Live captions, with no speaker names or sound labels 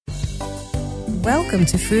Welcome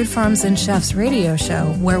to Food Farms and Chefs radio show,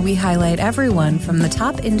 where we highlight everyone from the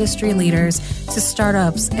top industry leaders to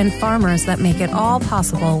startups and farmers that make it all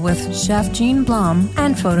possible with Chef Jean Blum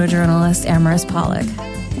and photojournalist Amaris Pollock.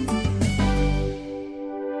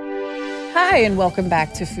 Hi, and welcome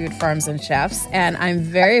back to Food Farms and Chefs. And I'm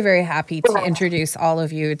very, very happy to introduce all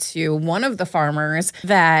of you to one of the farmers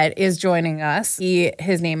that is joining us.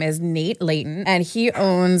 His name is Nate Layton, and he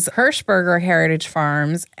owns Hirschberger Heritage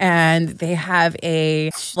Farms. And they have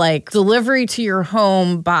a delivery to your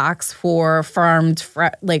home box for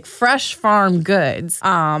fresh farm goods,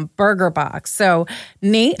 burger box. So,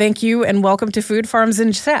 Nate, thank you, and welcome to Food Farms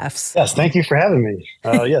and Chefs. Yes, thank you for having me.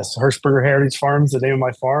 Yes, Hirschberger Heritage Farms, the name of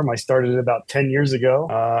my farm. I started it about 10 years ago.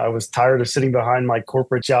 I was tired of sitting behind my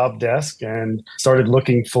corporate job desk and started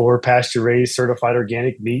looking for pasture-raised, certified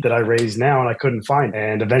organic meat that I raise now, and I couldn't find it.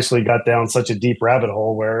 And eventually got down such a deep rabbit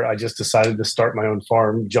hole where I just decided to start my own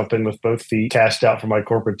farm, jump in with both feet, cashed out for my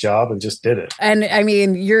corporate job, and just did it. And I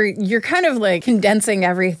mean, you're kind of like condensing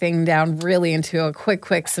everything down really into a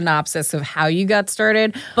quick synopsis of how you got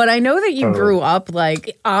started. But I know that you grew up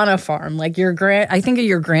like on a farm, like I think of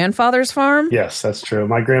your grandfather's farm. Yes, that's true.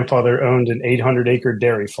 My grandfather owned an 800-acre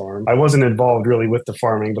dairy farm. I wasn't involved really with the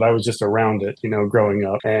farming, but I was just around it, growing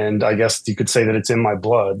up. And I guess you could say that it's in my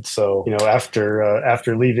blood. So,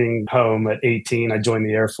 after leaving home at 18, I joined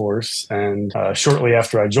the Air Force. And shortly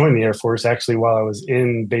after I joined the Air Force, actually, while I was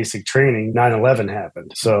in basic training, 9/11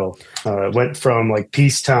 happened. So it went from like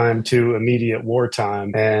peacetime to immediate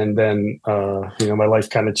wartime. And then, my life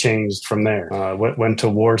kind of changed from there. Went to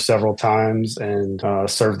war several times and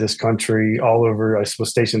served this country all over. I was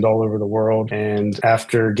stationed all over the world. And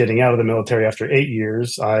after getting out of the military after 8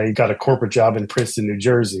 years, I got a corporate job in Princeton, New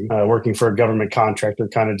Jersey, working for a government contractor,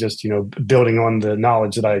 kind of just, building on the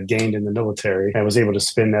knowledge that I had gained in the military. I was able to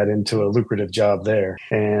spin that into a lucrative job there.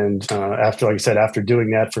 And after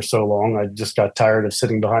doing that for so long, I just got tired of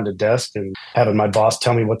sitting behind a desk and having my boss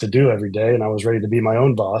tell me what to do every day. And I was ready to be my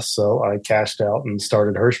own boss. So I cashed out and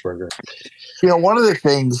started Hirschberger. One of the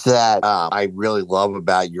ththings that I really love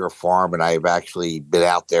about your farm, and I've actually been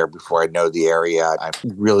out there before I know the area, I'm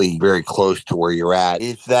really very close to where you're at,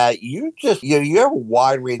 is that you just, you have a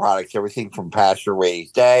wide range of products, everything from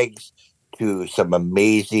pasture-raised eggs to some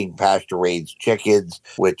amazing pasture-raised chickens,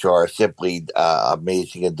 which are simply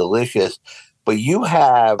amazing and delicious. But you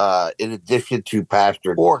have, in addition to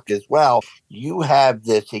pastured pork as well, you have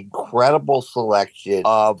this incredible selection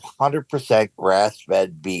of 100%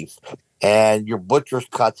 grass-fed beef. And your butcher's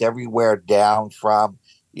cuts everywhere down from,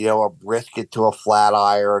 a brisket to a flat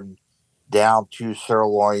iron, down to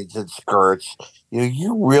sirloins and skirts.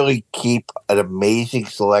 You really keep an amazing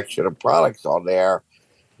selection of products on there.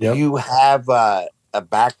 Yep. Do you have a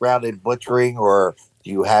background in butchering, or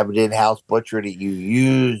do you have an in-house butcher that you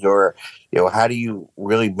use, or, how do you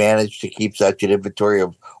really manage to keep such an inventory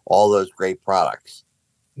of all those great products?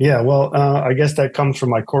 Yeah, well, I guess that comes from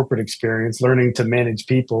my corporate experience, learning to manage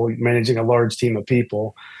people, managing a large team of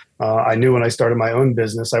people. I knew when I started my own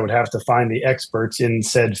business, I would have to find the experts in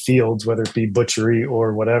said fields, whether it be butchery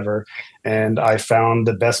or whatever. And I found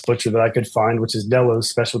the best butcher that I could find, which is Nello's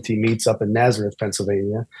Specialty Meats up in Nazareth,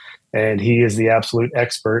 Pennsylvania. And he is the absolute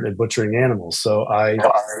expert at butchering animals. So I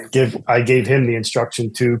gave him the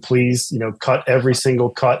instruction to please, cut every single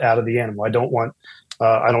cut out of the animal. I don't want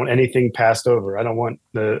anything passed over. I want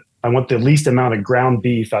the least amount of ground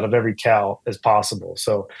beef out of every cow as possible.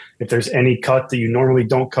 So if there's any cut that you normally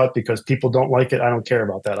don't cut because people don't like it, I don't care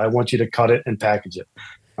about that. I want you to cut it and package it.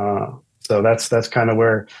 So that's kind of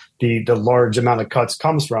where the large amount of cuts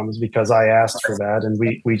comes from, is because I asked for that, and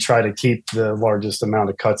we try to keep the largest amount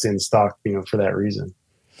of cuts in stock, for that reason.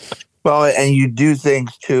 Well, and you do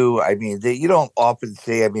things too. I mean, that you don't often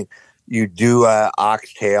see. I mean, you do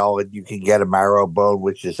oxtail, and you can get a marrow bone,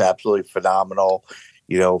 which is absolutely phenomenal,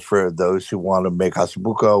 for those who want to make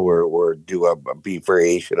ossobuco or do a beef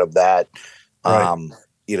variation of that. Right.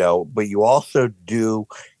 But you also do,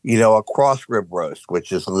 a cross rib roast,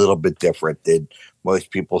 which is a little bit different than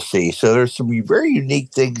most people see. So there's some very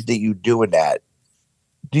unique things that you do in that.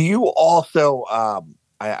 Do you also,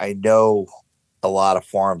 I know a lot of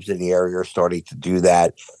farms in the area are starting to do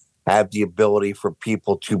that, have the ability for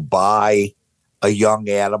people to buy a young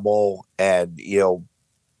animal and,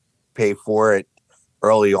 pay for it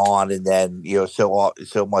early on, and then,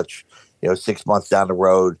 so much, 6 months down the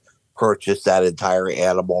road, purchase that entire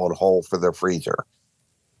animal in whole for their freezer.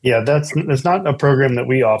 Yeah, that's not a program that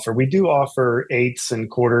we offer. We do offer eighths and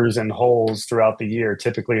quarters and wholes throughout the year,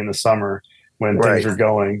 typically in the summer when things are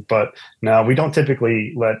going. But no, we don't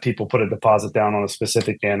typically let people put a deposit down on a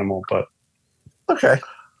specific animal. But okay.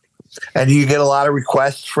 And do you get a lot of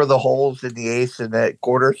requests for the holes in the eighths and the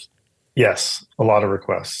quarters? Yes, a lot of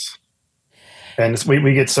requests. And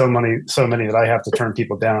we get so many that I have to turn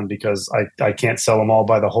people down because I can't sell them all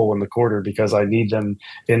by the hole in the quarter because I need them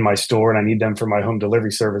in my store and I need them for my home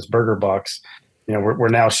delivery service, Burger Box. We're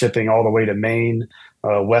now shipping all the way to Maine,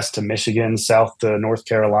 west to Michigan, south to North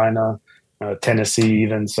Carolina, Tennessee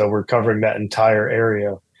even. So we're covering that entire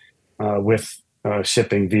area with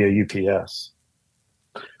shipping via UPS.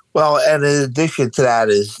 Well, and in addition to that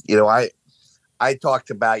is, I talked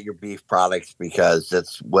about your beef products because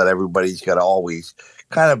that's what everybody's going to always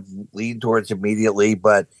kind of lean towards immediately.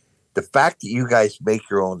 But the fact that you guys make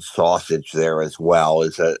your own sausage there as well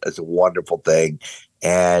is a wonderful thing.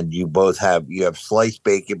 And you have sliced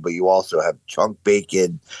bacon, but you also have chunk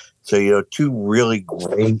bacon. So, two really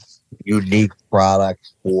great, unique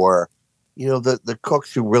products for, the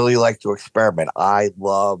cooks who really like to experiment. I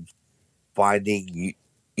love finding,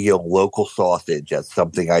 local sausage. That's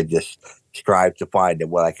something I just strive to find. And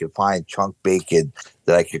when I can find chunk bacon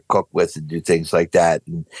that I could cook with and do things like that.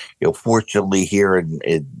 And, fortunately here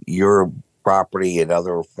in your property and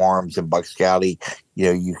other farms in Bucks County,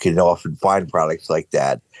 you can often find products like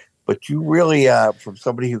that. But you really, from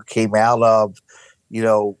somebody who came out of,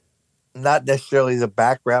 not necessarily the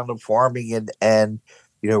background of farming and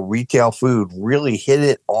retail food, really hit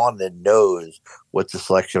it on the nose with the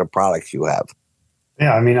selection of products you have.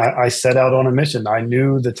 Yeah, I mean, I set out on a mission. I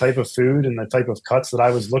knew the type of food and the type of cuts that I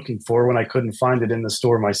was looking for when I couldn't find it in the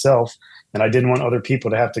store myself. And I didn't want other people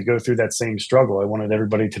to have to go through that same struggle. I wanted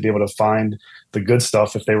everybody to be able to find the good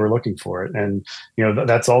stuff if they were looking for it. And,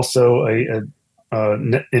 that's also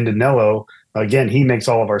into Nello. Again, he makes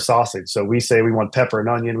all of our sausage. So we say we want pepper and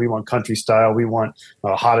onion. We want country style. We want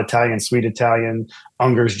hot Italian, sweet Italian,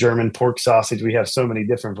 Unger's German pork sausage. We have so many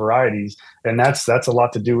different varieties. And that's a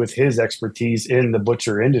lot to do with his expertise in the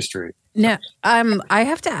butcher industry. Now, I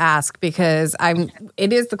have to ask because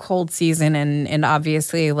it is the cold season and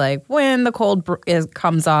obviously like when the cold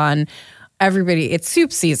comes on, it's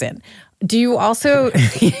soup season. Do you also,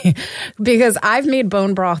 because I've made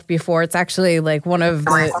bone broth before, it's actually like one of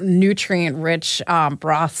the nutrient-rich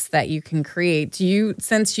broths that you can create.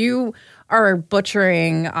 Since you are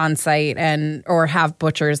butchering on site or have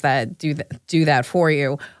butchers that do that for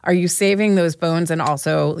you, are you saving those bones and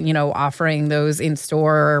also, offering those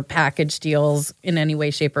in-store or package deals in any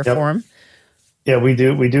way, shape, or form? Yeah, we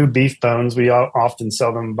do. We do beef bones. We often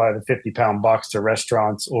sell them by the 50-pound box to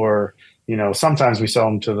restaurants or sometimes we sell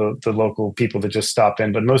them to the local people that just stop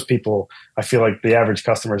in, but most people, I feel like the average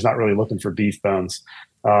customer is not really looking for beef bones.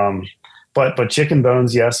 But chicken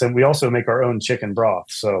bones, yes. And we also make our own chicken broth.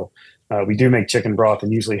 So we do make chicken broth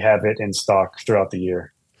and usually have it in stock throughout the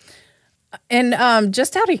year. And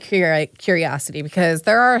just out of curiosity, because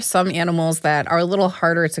there are some animals that are a little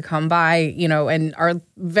harder to come by, and are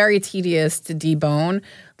very tedious to debone,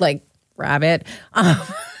 like rabbit.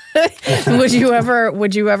 Would you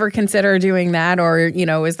ever consider doing that? Or,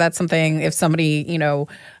 is that something if somebody,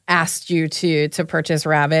 asked you to purchase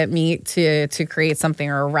rabbit meat to create something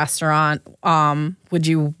or a restaurant, would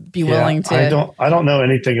you be willing to? I don't know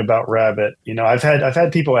anything about rabbit. I've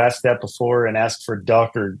had people ask that before and ask for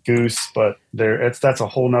duck or goose, but that's a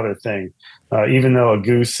whole nother thing. Even though a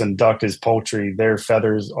goose and duck is poultry, their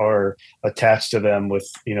feathers are attached to them with,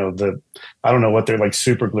 I don't know what they're like,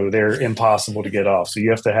 super glue. They're impossible to get off. So you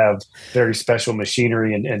have to have very special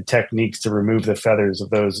machinery and techniques to remove the feathers of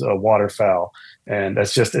those waterfowl. And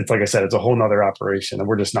it's like I said, it's a whole nother operation and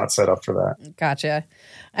we're just not set up for that. Gotcha.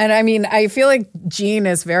 And I mean, I feel like Gene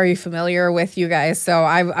is very familiar with you guys. So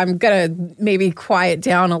I'm going to maybe quiet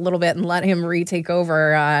down a little bit and let him retake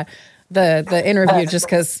over the interview just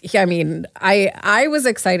because, I was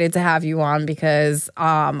excited to have you on because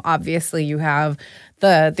obviously you have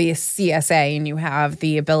the CSA and you have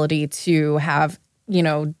the ability to have,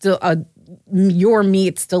 your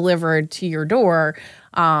meats delivered to your door.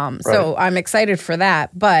 Right. So I'm excited for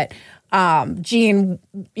that. But Gene,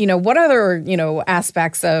 what other,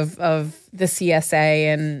 aspects of the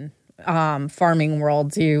CSA and farming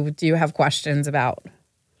world do you have questions about?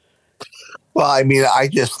 Well, I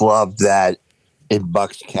just love that in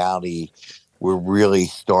Bucks County, we're really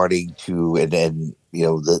starting to, and then,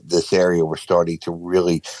 this area, we're starting to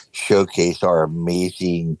really showcase our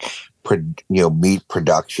amazing, meat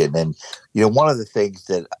production. And, one of the things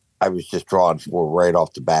that I was just drawn for right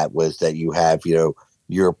off the bat was that you have,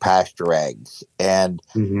 your pasture eggs. And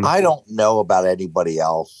I don't know about anybody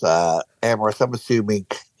else. Amaris, I'm assuming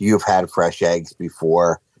you've had fresh eggs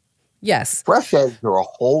before. Yes. Fresh eggs are a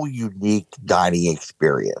whole unique dining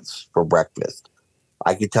experience for breakfast.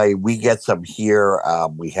 I can tell you, we get some here.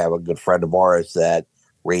 We have a good friend of ours that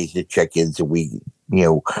raise the chickens, and we,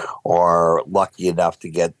 are lucky enough to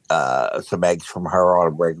get some eggs from her on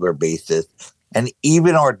a regular basis. And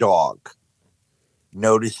even our dog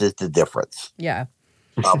notices the difference Yeah.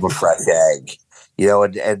 of a fresh egg.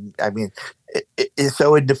 And I mean,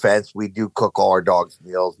 so in defense, we do cook all our dogs'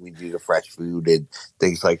 meals. We do the fresh food and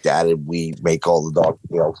things like that, and we make all the dog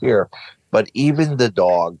meals here. But even the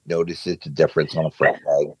dog notices the difference on a fresh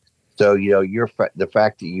egg. So the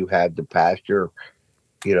fact that you had the pasture,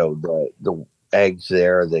 the eggs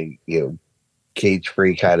there, the cage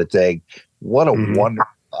free kind of thing. What a wonderful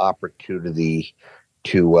opportunity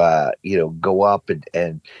to go up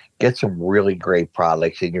and get some really great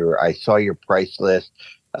products. And I saw your price list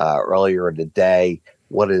earlier in the day.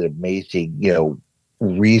 What an amazing,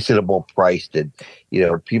 reasonable price. And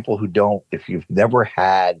people who don't, if you've never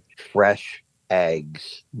had fresh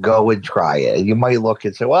eggs, go and try it. And you might look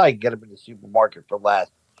and say, well, I can get them in the supermarket for less.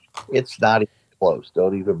 It's not even close.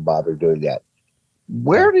 Don't even bother doing that.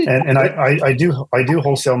 I do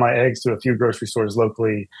wholesale my eggs to a few grocery stores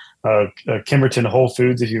locally. Kimberton Whole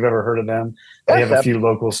Foods, if you've ever heard of them, they have a few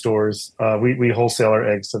local stores. We wholesale our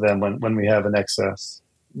eggs to them when we have an excess.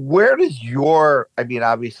 Where does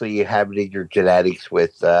obviously you have it in your genetics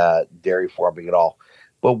with dairy farming and all,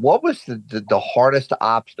 but what was the hardest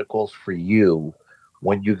obstacles for you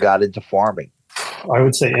when you got into farming? I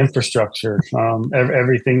would say infrastructure.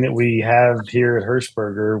 Everything that we have here at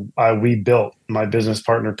Hirschberger, we built. My business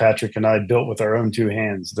partner Patrick and I built with our own two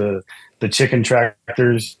hands. The chicken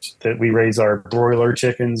tractors that we raise our broiler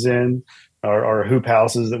chickens in, our hoop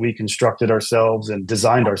houses that we constructed ourselves and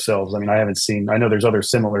designed ourselves. I mean, I know there's other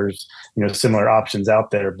similar options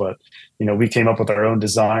out there, but we came up with our own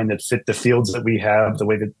design that fit the fields that we have, the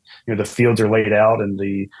way that the fields are laid out, and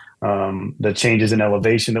the changes in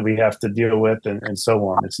elevation that we have to deal with, and so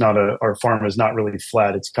on. Our farm is not really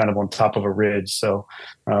flat. It's kind of on top of a ridge. So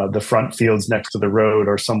the front fields next to the road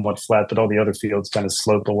are somewhat flat, but all the other fields kind of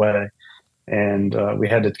slope away. And we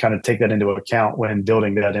had to kind of take that into account when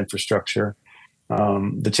building that infrastructure.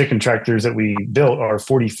 The chicken tractors that we built are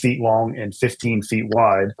 40 feet long and 15 feet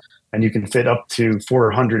wide, and you can fit up to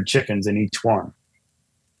 400 chickens in each one.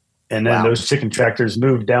 And then those chicken tractors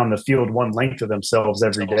move down the field one length of themselves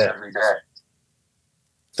every day.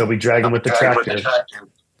 So we drag them with the tractor.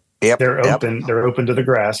 Yep. They're open to the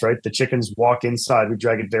grass, right? The chickens walk inside. We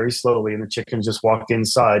drag it very slowly, and the chickens just walk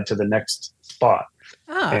inside to the next spot.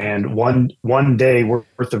 Oh. And one day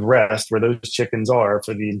worth of rest where those chickens are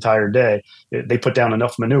for the entire day, they put down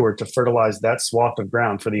enough manure to fertilize that swath of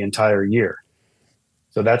ground for the entire year.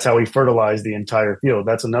 So that's how we fertilize the entire field.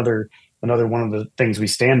 That's another one of the things we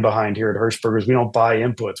stand behind here at Hirschberger is we don't buy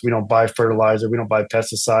inputs. We don't buy fertilizer. We don't buy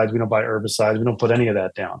pesticides. We don't buy herbicides. We don't put any of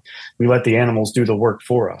that down. We let the animals do the work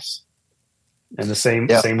for us. And the same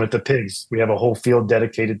with the pigs. We have a whole field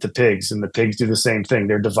dedicated to pigs, and the pigs do the same thing.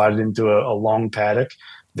 They're divided into a long paddock.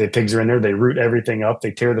 The pigs are in there. They root everything up.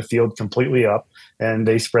 They tear the field completely up, and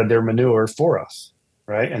they spread their manure for us,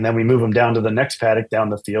 right? And then we move them down to the next paddock down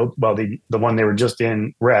the field while the one they were just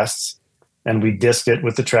in rests, and we disc it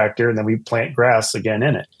with the tractor, and then we plant grass again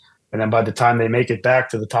in it. And then by the time they make it back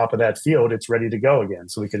to the top of that field, it's ready to go again.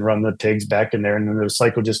 So we can run the pigs back in there, and then the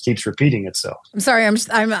cycle just keeps repeating itself. I'm sorry. I'm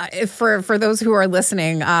for those who are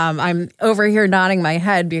listening, I'm over here nodding my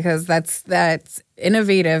head because that's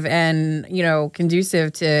innovative and,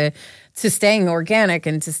 conducive to staying organic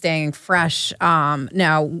and to staying fresh.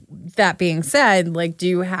 Now, that being said, do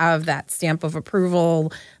you have that stamp of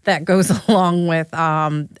approval that goes along with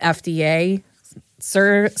FDA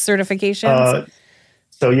certifications?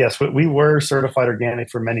 So yes, we were certified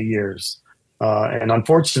organic for many years. And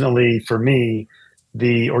unfortunately for me,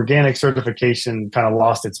 the organic certification kind of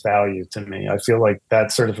lost its value to me. I feel like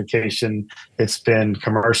that certification, it's been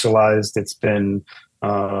commercialized. It's been,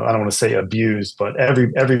 I don't want to say abused, but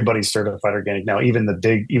everybody's certified organic now, even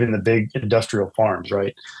the big industrial farms,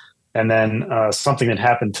 right? And then something that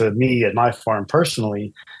happened to me at my farm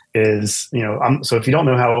personally is, so if you don't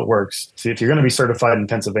know how it works, see, if you're going to be certified in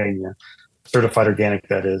Pennsylvania, certified organic,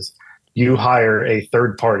 that is, you hire a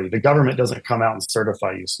third party. The government doesn't come out and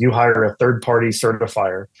certify you. So you hire a third party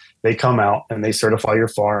certifier. They come out and they certify your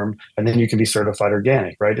farm, and then you can be certified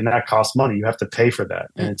organic, right? And that costs money. You have to pay for that.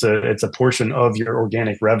 And it's a portion of your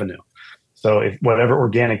organic revenue. So if whatever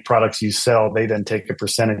organic products you sell, they then take a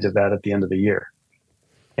percentage of that at the end of the year.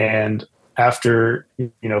 And after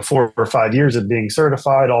 4 or 5 years of being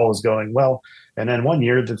certified, all was going well. And then one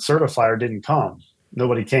year the certifier didn't come.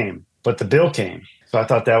 Nobody came, but the bill came. So I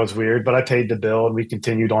thought that was weird, but I paid the bill and we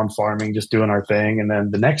continued on farming, just doing our thing. And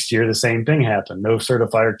then the next year, the same thing happened. No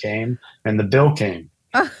certifier came and the bill came.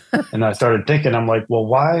 And I started thinking, I'm like, well,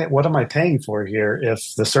 what am I paying for here?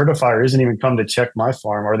 If the certifier isn't even come to check my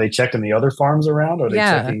farm, are they checking the other farms around? Are they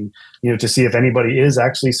checking, to see if anybody is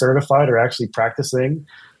actually certified or actually practicing?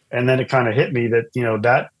 And then it kind of hit me that,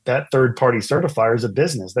 that third party certifier is a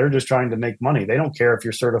business. They're just trying to make money. They don't care if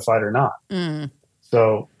you're certified or not.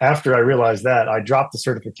 So after I realized that, I dropped the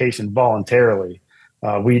certification voluntarily.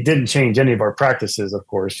 We didn't change any of our practices, of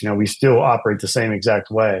course. We still operate the same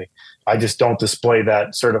exact way. I just don't display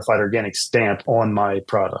that certified organic stamp on my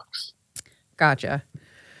products. Gotcha.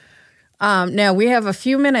 Now we have a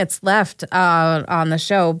few minutes left on the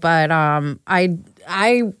show, but I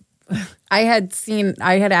had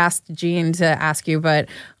asked Jean to ask you, but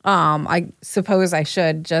I suppose I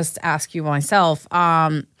should just ask you myself.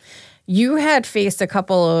 You had faced a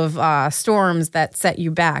couple of storms that set you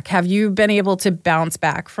back. Have you been able to bounce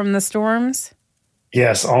back from the storms?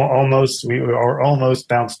 Yes, almost. We are almost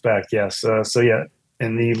bounced back. Yes.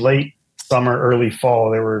 In the late summer, early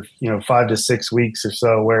fall, there were 5 to 6 weeks or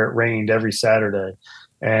so where it rained every Saturday,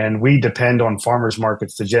 and we depend on farmers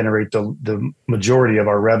markets to generate the majority of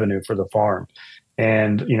our revenue for the farm.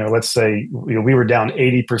 And let's say we were down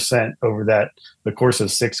 80% over the course of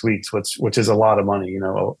 6 weeks, which is a lot of money,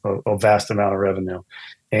 a vast amount of revenue.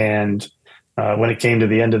 And when it came to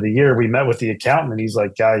the end of the year, we met with the accountant, and he's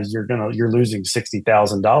like, "Guys, you're losing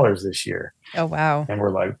 $60,000 this year." Oh wow! And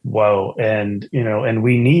we're like, "Whoa!" And and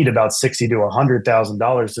we need about $60,000 to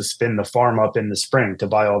 $100,000 to spin the farm up in the spring, to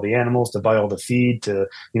buy all the animals, to buy all the feed, to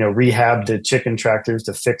rehab the chicken tractors,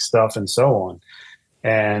 to fix stuff, and so on.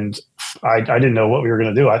 And I didn't know what we were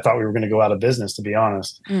going to do. I thought we were going to go out of business, to be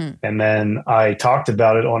honest. And then I talked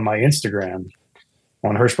about it on my Instagram,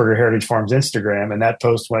 on Hirschberger Heritage Farms Instagram, and that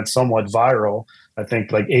post went somewhat viral. I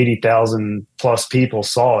think like 80,000 plus people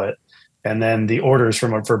saw it. And then the orders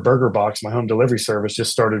for Burger Box, my home delivery service,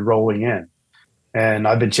 just started rolling in. And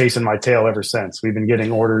I've been chasing my tail ever since. We've been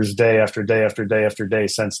getting orders day after day after day after day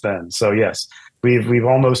since then. So yes, we've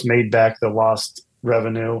almost made back the lost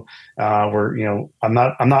revenue. I'm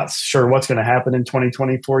not sure what's going to happen in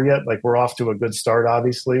 2024 yet. Like, we're off to a good start,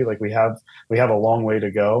 obviously. Like, we have a long way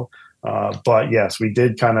to go. But yes, we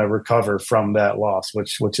did kind of recover from that loss,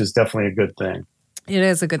 which is definitely a good thing. It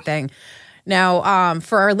is a good thing. Now,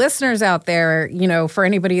 for our listeners out there, for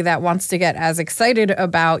anybody that wants to get as excited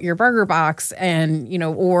about your Burger Box and,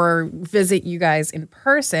 or visit you guys in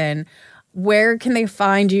person, where can they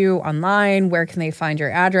find you online? Where can they find your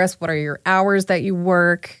address? What are your hours that you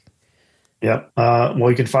work? Yep. Well,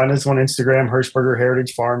 you can find us on Instagram, Hirschberger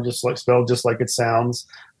Heritage Farm, spelled just like it sounds.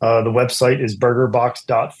 The website is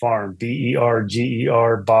burgerbox.farm,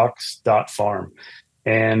 BERGER box.farm.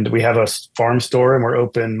 And we have a farm store, and we're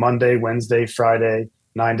open Monday, Wednesday, Friday,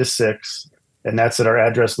 9 to 6. And that's at our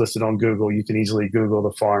address listed on Google. You can easily Google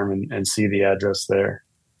the farm and see the address there.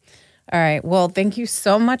 All right. Well, thank you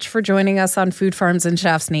so much for joining us on Food Farms and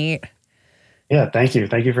Chefs, Nate. Yeah, thank you.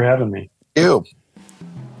 Thank you for having me. You.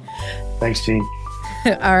 Thanks, Gene.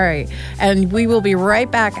 All right. And we will be right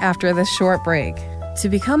back after this short break. To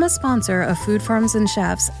become a sponsor of Food Farms and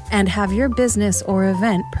Chefs and have your business or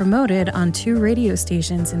event promoted on 2 radio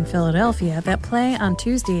stations in Philadelphia that play on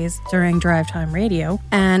Tuesdays during Drive Time Radio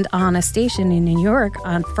and on a station in New York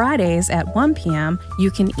on Fridays at 1 p.m.,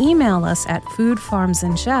 you can email us at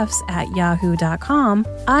foodfarmsandchefs@yahoo.com,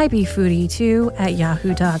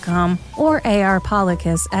 ibfoodie2@yahoo.com, or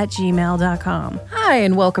arpolicus@gmail.com. Hi,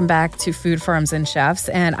 and welcome back to Food Farms and Chefs,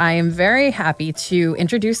 and I am very happy to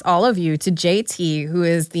introduce all of you to JT, who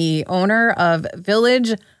is the owner of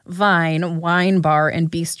Village Vine Wine Bar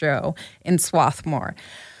and Bistro in Swarthmore.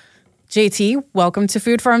 JT, welcome to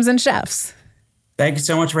Food Farms and Chefs. Thank you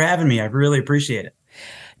so much for having me. I really appreciate it.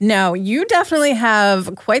 Now, you definitely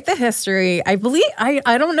have quite the history. I believe,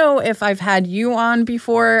 I don't know if I've had you on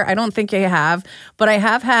before. I don't think I have, but I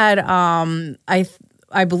have had,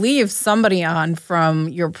 I believe, somebody on from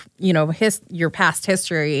your past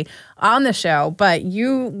history on the show. But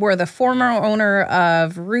you were the former owner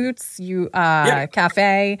of Roots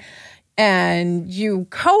Cafe, and you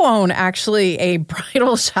co-own actually a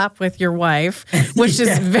bridal shop with your wife, which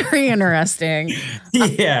is very interesting.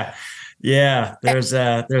 Yeah. There's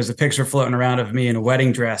a picture floating around of me in a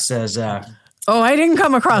wedding dress as. I didn't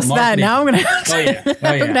come across that. Now I'm gonna have to.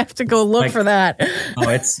 I'm gonna have to go look for that. Oh,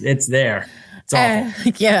 it's there. It's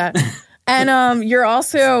awful. Yeah. And you're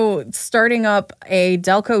also starting up a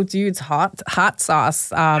Delco Dudes hot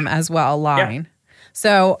sauce as well line. Yeah.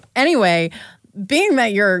 So anyway, being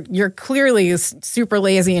that you're clearly super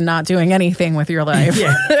lazy and not doing anything with your life.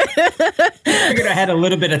 Yeah. I figured I had a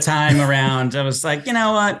little bit of time around. I was like, you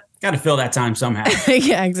know what? Got to fill that time somehow.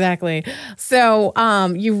 Yeah, exactly. So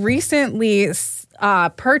you recently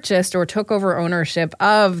purchased or took over ownership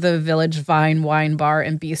of the Village Vine Wine Bar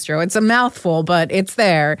and Bistro. It's a mouthful, but it's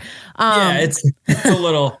there. It's a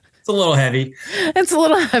little heavy. It's a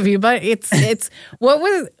little heavy, but it's what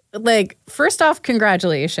was like. First off,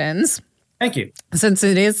 congratulations. Thank you. Since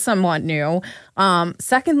it is somewhat new.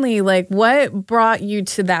 Secondly, like what brought you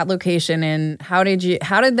to that location, and how did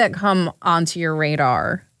that come onto your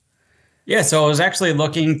radar? Yeah, so I was actually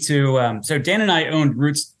looking to. So Dan and I owned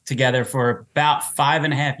Roots together for about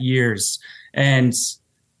 5.5 years, and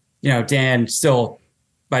Dan still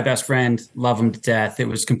my best friend, love him to death. It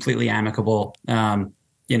was completely amicable, and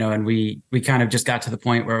we kind of just got to the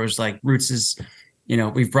point where it was like Roots is,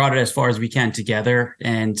 we've brought it as far as we can together,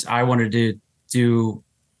 and I wanted to do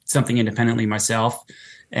something independently myself,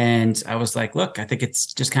 and I was like, look, I think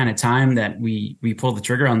it's just kind of time that we pull the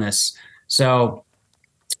trigger on this. So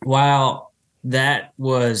while that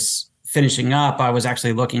was finishing up, I was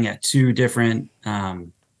actually looking at two different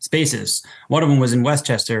spaces. One of them was in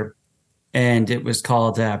Westchester, and it was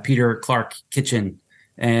called Peter Clark Kitchen.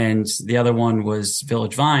 And the other one was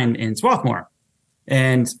Village Vine in Swarthmore.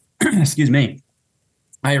 And excuse me,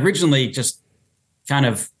 I originally just kind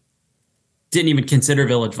of didn't even consider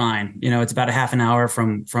Village Vine. It's about a half an hour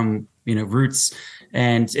from Roots,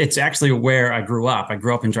 and it's actually where I grew up. I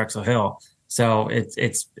grew up in Drexel Hill. So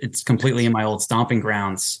it's completely in my old stomping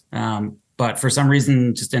grounds. But for some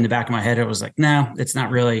reason, just in the back of my head, it was like, no, it's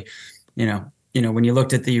not really, when I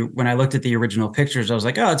looked at the original pictures, I was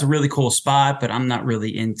like, oh, it's a really cool spot, but I'm not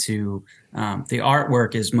really into the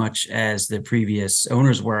artwork as much as the previous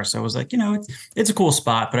owners were. So I was like, it's a cool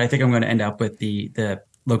spot, but I think I'm going to end up with the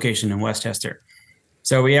location in Westchester.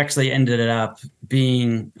 So we actually ended up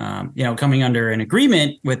being, coming under an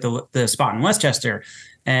agreement with the spot in Westchester.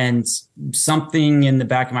 And something in the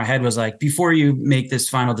back of my head was like, before you make this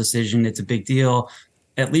final decision, it's a big deal.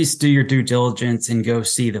 At least do your due diligence and go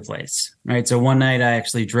see the place, right? So one night I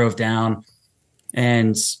actually drove down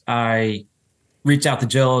and I reached out to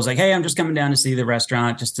Jill. I was like, hey, I'm just coming down to see the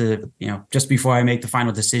restaurant just before I make the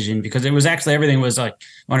final decision, because it was actually, everything was like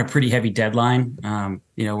on a pretty heavy deadline,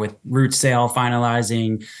 with root sale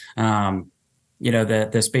finalizing,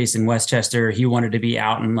 the space in Westchester. He wanted to be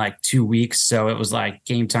out in like 2 weeks. So it was like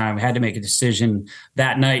game time. I had to make a decision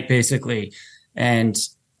that night, basically. And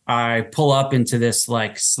I pull up into this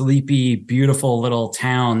like sleepy, beautiful little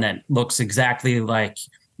town that looks exactly like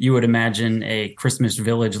you would imagine a Christmas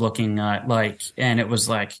village looking like. And it was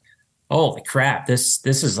like, holy crap, this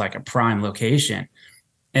is like a prime location.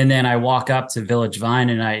 And then I walk up to Village Vine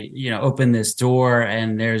and I, open this door,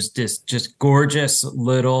 and there's this just gorgeous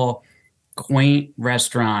little quaint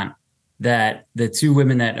restaurant that the two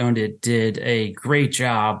women that owned it did a great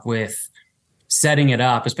job with setting it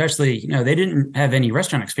up. Especially, they didn't have any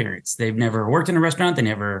restaurant experience. They've never worked in a restaurant. They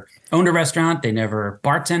never owned a restaurant. They never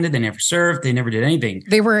bartended. They never served. They never did anything.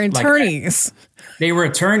 They were attorneys. They were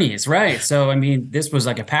attorneys, right? So, I mean, this was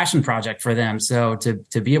like a passion project for them. So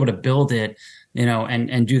to be able to build it,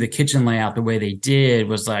 and do the kitchen layout the way they did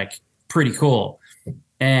was like pretty cool.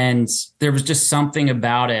 And there was just something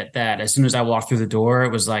about it that as soon as I walked through the door,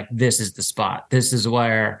 it was like, this is the spot. This is what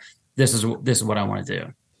I want to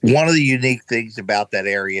do. One of the unique things about that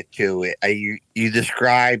area too, you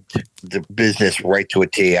described the business right to a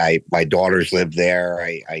T. My daughters live there.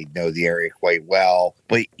 I know the area quite well,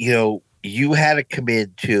 but you had to come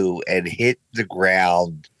in too and hit the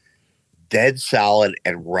ground dead solid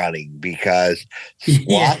and running, because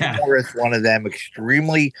Swarthmore is one of them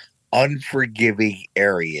extremely unforgiving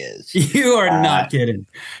areas. You are not kidding.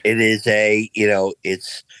 It is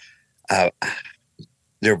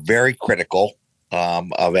they're very critical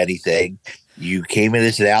of anything. You came in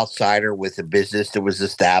as an outsider with a business that was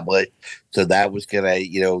established, so that was going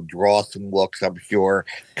to draw some looks, I'm sure,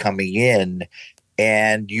 coming in,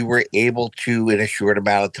 and you were able to, in a short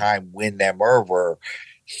amount of time, win them over.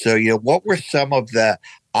 So what were some of the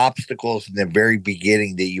obstacles in the very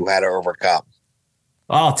beginning that you had to overcome?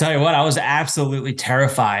 Well, I'll tell you what, I was absolutely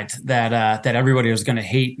terrified that everybody was going to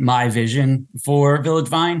hate my vision for Village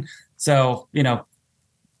Vine. So,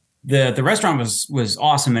 the restaurant was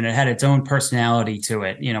awesome, and it had its own personality to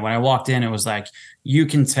it. When I walked in, it was like, you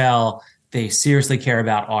can tell they seriously care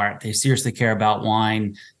about art. They seriously care about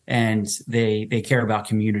wine, and they care about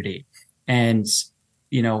community. And,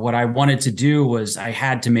 what I wanted to do was I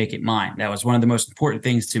had to make it mine. That was one of the most important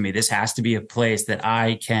things to me. This has to be a place that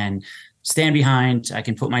I can stand behind. I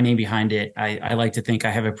can put my name behind it. I like to think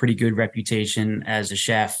I have a pretty good reputation as a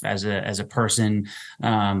chef, as a person.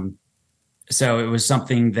 So it was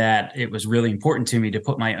something that it was really important to me to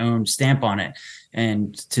put my own stamp on it.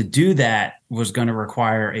 And to do that was going to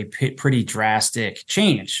require a pretty drastic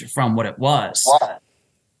change from what it was.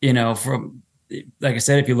 From, like I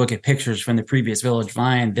said, if you look at pictures from the previous Village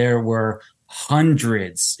Vine, there were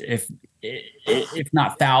hundreds, if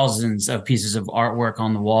not thousands, of pieces of artwork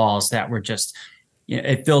on the walls that were just,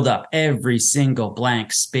 it filled up every single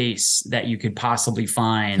blank space that you could possibly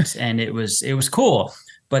find. And it was cool.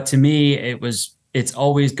 But to me, it's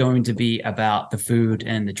always going to be about the food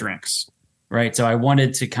and the drinks, right? So I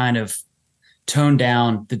wanted to kind of tone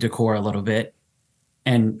down the decor a little bit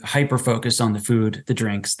and hyper focus on the food, the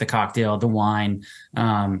drinks, the cocktail, the wine,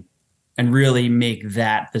 and really make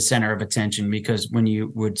that the center of attention. Because when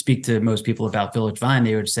you would speak to most people about Village Vine,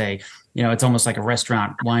 they would say, it's almost like a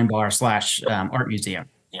restaurant, wine bar / art museum.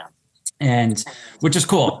 Yeah. And which is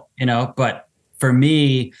cool, but for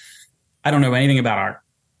me, I don't know anything about art.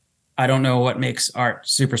 I don't know what makes art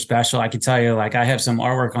super special. I can tell you, like, I have some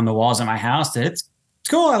artwork on the walls in my house that it's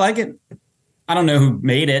cool. I like it. I don't know who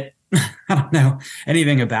made it. I don't know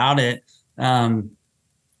anything about it.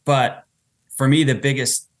 But for me, the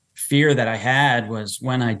biggest fear that I had was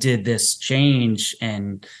when I did this change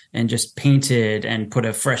and just painted and put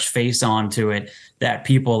a fresh face onto it, that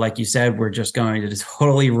people, like you said, were just going to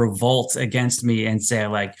totally revolt against me and say,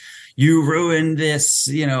 like, you ruined this,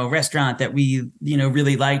 restaurant that we,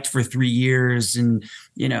 really liked for 3 years. And,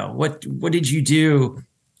 what did you do?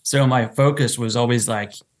 So my focus was always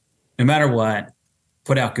like, no matter what,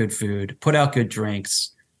 put out good food, put out good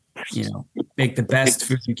drinks, make the best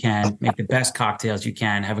food you can, make the best cocktails you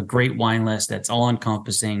can, have a great wine list that's all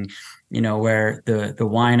encompassing, where the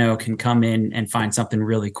wino can come in and find something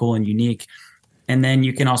really cool and unique. And then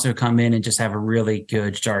you can also come in and just have a really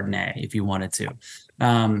good Chardonnay if you wanted to.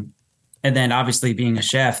 And then obviously being a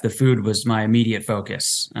chef, the food was my immediate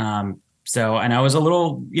focus. And I was a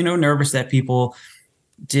little, nervous that people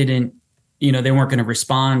didn't, they weren't going to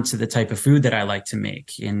respond to the type of food that I like to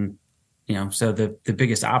make. And, so the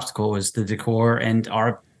biggest obstacle was the decor and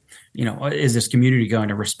our, is this community going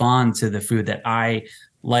to respond to the food that I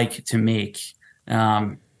like to make?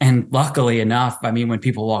 And luckily enough, when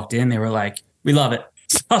people walked in, they were like, we love it.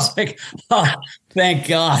 So I was like, oh, thank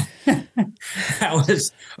God. That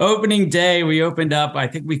was opening day. We opened up. I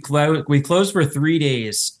think we closed for 3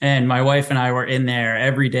 days, and my wife and I were in there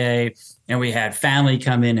every day, and we had family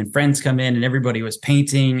come in and friends come in, and everybody was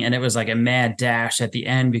painting, and it was like a mad dash at the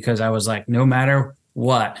end because I was like, no matter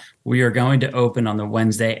what, we are going to open on the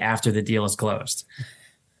Wednesday after the deal is closed.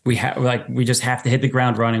 We just have to hit the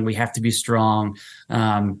ground running. We have to be strong.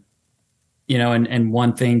 And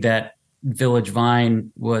one thing that Village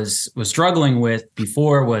Vine was struggling with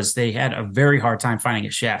before was they had a very hard time finding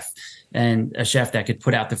a chef that could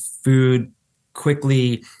put out the food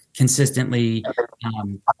quickly, consistently,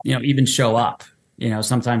 even show up.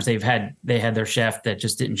 Sometimes they had their chef that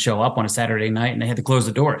just didn't show up on a Saturday night and they had to close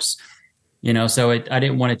the doors. So I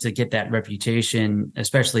didn't want it to get that reputation,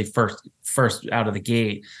 especially first out of the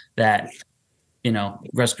gate, that the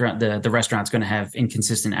restaurant's going to have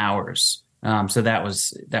inconsistent hours. So that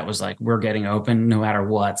was like, we're getting open no matter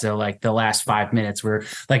what. So like the last 5 minutes, we're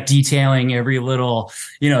like detailing every little,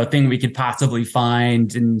 thing we could possibly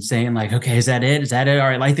find and saying like, okay, is that it? All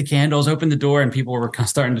right, light the candles, open the door, and people were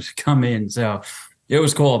starting to come in. So it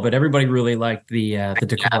was cool, but everybody really liked the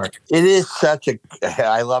decor. It is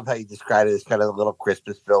I love how you describe it as kind of a little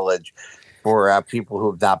Christmas village for people who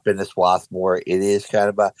have not been to Swarthmore. It is kind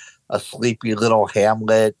of a sleepy little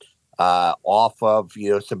hamlet. Off of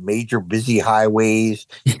some major busy highways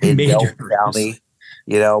in Delaware County,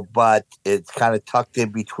 but it's kind of tucked in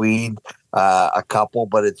between a couple.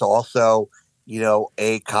 But it's also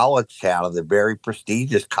a college town, a very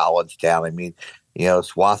prestigious college town.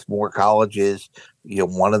 Swarthmore College is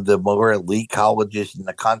one of the more elite colleges in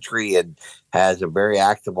the country and has a very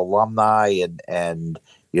active alumni and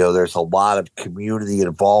there's a lot of community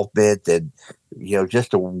involvement and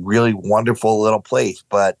just a really wonderful little place.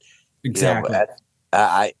 But exactly.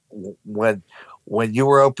 When you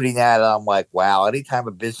were opening that, I'm like, wow, anytime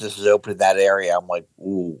a business is open in that area, I'm like,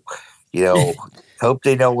 ooh, hope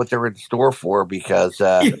they know what they're in store for because,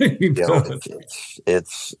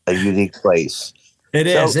 it's a unique place. It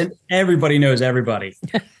is. And everybody knows everybody.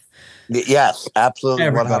 Yes, absolutely.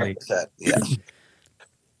 Everybody. 100%. Yes.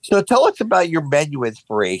 So tell us about your menu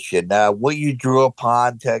inspiration, what you drew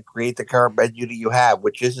upon to create the current menu that you have,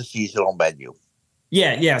 which is a seasonal menu.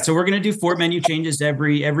 Yeah. So we're going to do 4 menu changes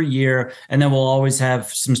every year, and then we'll always have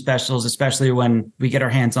some specials, especially when we get our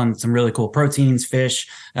hands on some really cool proteins, fish,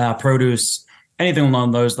 produce, anything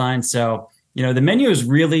along those lines. So, the menu is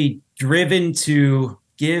really driven to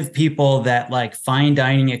give people that like fine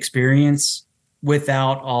dining experience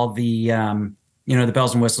without all the the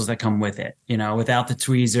bells and whistles that come with it, without the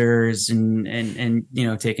tweezers and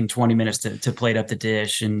taking 20 minutes to plate up the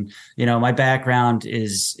dish. And my background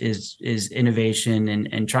is innovation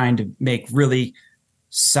and trying to make really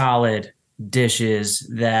solid dishes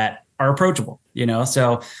that are approachable.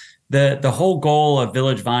 So the whole goal of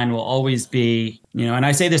Village Vine will always be, and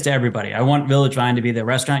I say this to everybody, I want Village Vine to be the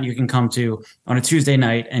restaurant you can come to on a Tuesday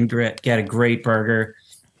night and get a great burger,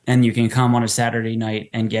 and you can come on a Saturday night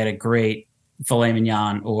and get a great filet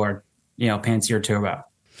mignon or pan-seared turbo.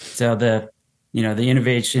 So the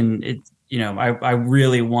innovation, I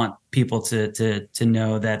really want people to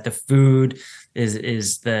know that the food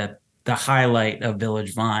is the highlight of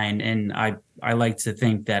Village Vine, and I like to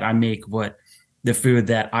think that I make the food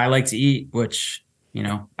that I like to eat, which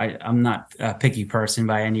I'm not a picky person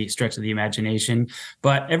by any stretch of the imagination,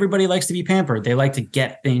 but everybody likes to be pampered. They like to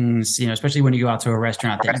get things, especially when you go out to a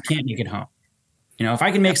restaurant that you can't make at home. If I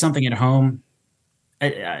can make something at home,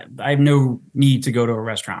 I have no need to go to a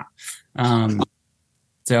restaurant.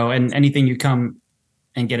 So anything you come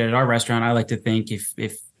and get at our restaurant, I like to think if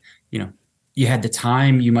you had the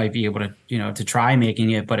time, you might be able to to try making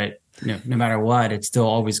it, but no matter what, it's still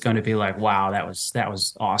always going to be like, wow, that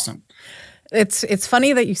was awesome. It's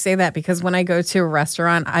funny that you say that, because when I go to a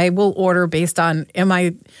restaurant, I will order based on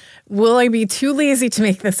will I be too lazy to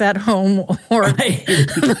make this at home, or right.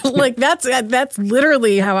 like that's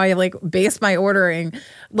literally how I like base my ordering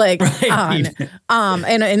on.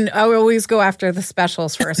 And I always go after the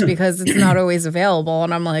specials first because it's not always available,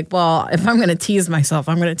 and I'm like, well, if I'm going to tease myself,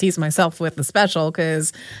 I'm going to tease myself with the special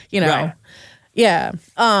because Right. Yeah.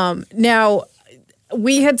 Now,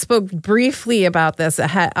 we had spoke briefly about this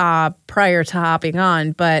prior to hopping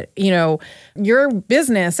on, but your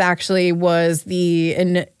business actually was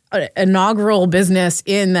the inaugural business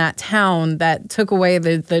in that town that took away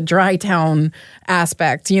the dry town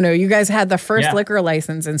aspect. You guys had the first liquor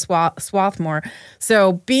license in Swarthmore.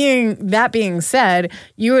 So being said,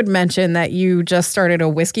 you had mentioned that you just started a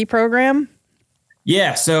whiskey program.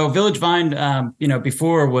 Yeah. So Village Vine,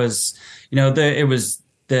 before was,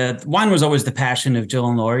 the wine was always the passion of Jill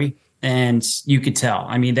and Lori, and you could tell.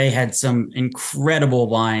 I mean, they had some incredible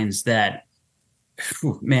wines that,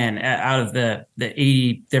 man, out of the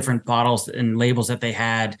 80 different bottles and labels that they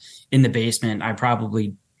had in the basement, I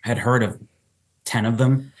probably had heard of 10 of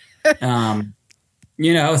them. So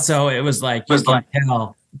it was like, you can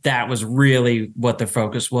tell that was really what the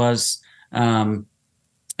focus was. And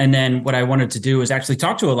then what I wanted to do was actually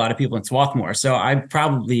talk to a lot of people in Swarthmore. So I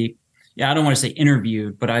probably, I don't want to say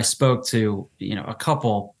interviewed, but I spoke to, a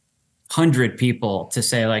couple hundred people to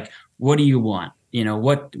say, like, what do you want?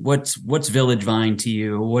 What's Village Vine to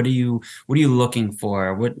you? What are you looking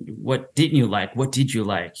for? What didn't you like? What did you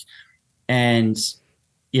like? And,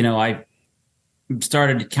 I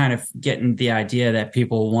started kind of getting the idea that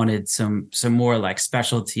people wanted some more like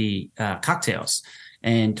specialty cocktails,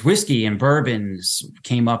 and whiskey and bourbons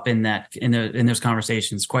came up in those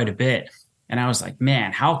conversations quite a bit. And I was like,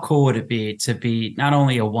 man, how cool would it be to be not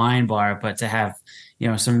only a wine bar, but to have,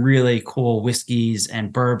 some really cool whiskeys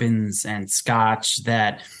and bourbons and scotch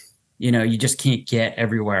that, you just can't get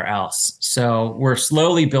everywhere else. So we're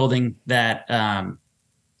slowly building that,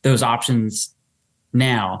 those options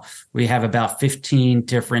now. We have about 15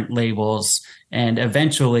 different labels, and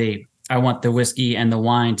eventually I want the whiskey and the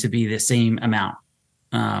wine to be the same amount.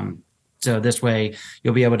 So this way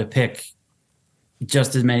you'll be able to pick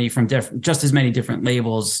just as many different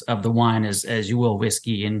labels of the wine as you will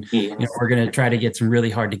whiskey. And we're going to try to get some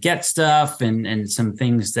really hard to get stuff and some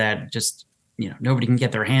things that just, nobody can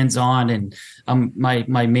get their hands on. And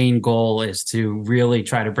my main goal is to really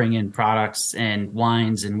try to bring in products and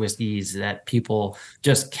wines and whiskeys that people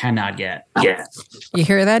just cannot get. Yeah. You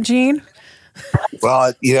hear that, Gene?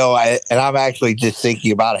 Well, I'm actually just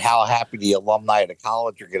thinking about how happy the alumni of the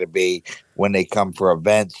college are going to be when they come for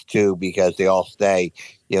events too, because they all stay,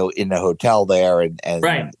 in the hotel there and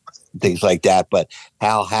right. things like that. But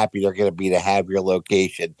how happy they're going to be to have your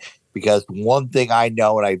location, because one thing I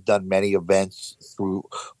know, and I've done many events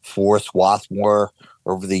for Swarthmore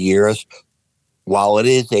over the years, while it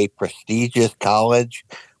is a prestigious college,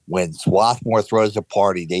 when Swarthmore throws a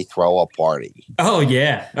party, they throw a party. Oh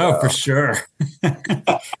yeah. Oh, for sure.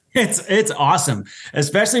 It's awesome,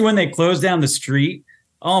 especially when they close down the street.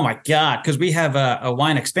 Oh my God. Because we have a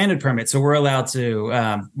wine expanded permit. So we're allowed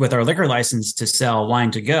to, with our liquor license, to sell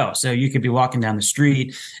wine to go. So you could be walking down the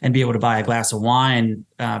street and be able to buy a glass of wine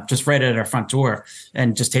just right at our front door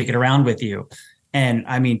and just take it around with you. And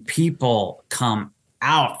I mean, people come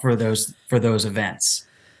out for those events.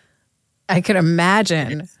 I could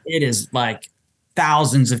imagine. It is like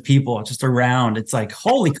thousands of people just around. It's like,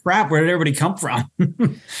 holy crap, where did everybody come from?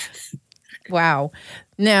 Wow.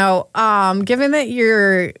 Now, given that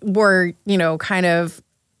we're kind of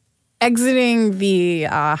exiting the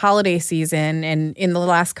holiday season, and in the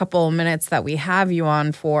last couple of minutes that we have you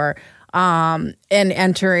on for, and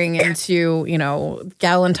entering into,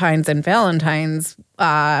 Galentine's and Valentine's,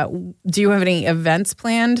 do you have any events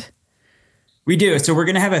planned? We do. So we're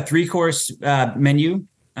going to have a 3-course menu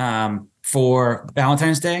for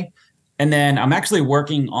Valentine's Day. And then I'm actually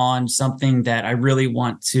working on something that I really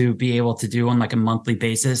want to be able to do on like a monthly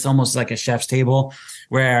basis, almost like a chef's table,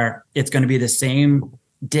 where it's going to be the same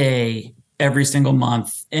day every single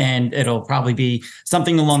month. And it'll probably be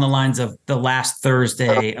something along the lines of the last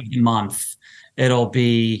Thursday of the month. It'll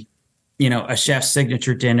be, a chef's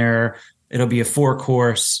signature dinner. It'll be a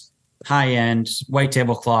 4-course, high-end, white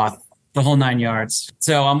tablecloth, the whole 9 yards.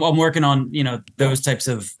 So I'm working on, those types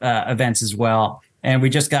of events as well. And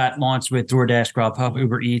we just got launched with DoorDash, Grubhub,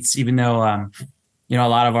 Uber Eats, even though, a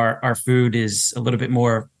lot of our food is a little bit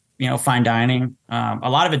more, fine dining. A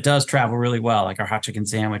lot of it does travel really well, like our hot chicken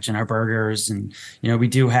sandwich and our burgers. And, we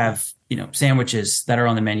do have, sandwiches that are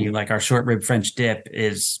on the menu, like our short rib French dip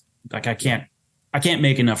is like, I can't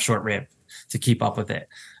make enough short rib to keep up with it.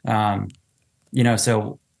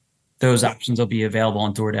 So those options will be available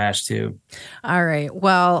on DoorDash too. All right.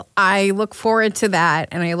 Well, I look forward to that.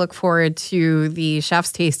 And I look forward to the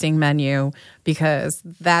chef's tasting menu because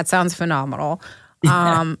that sounds phenomenal.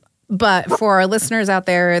 Yeah. But for our listeners out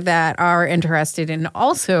there that are interested in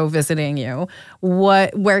also visiting you,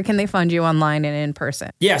 where can they find you online and in person?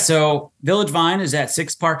 Yeah, so Village Vine is at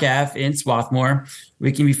 6 Park Ave in Swarthmore.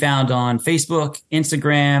 We can be found on Facebook,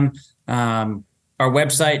 Instagram. Our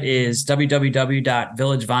website is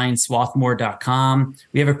www.villagevineswarthmore.com.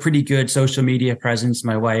 We have a pretty good social media presence.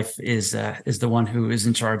 My wife is the one who is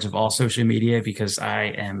in charge of all social media because I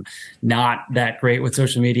am not that great with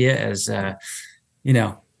social media as,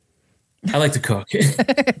 I like to cook.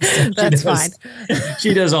 That's fine.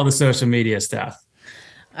 She does all the social media stuff.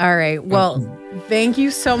 All right. Well, thank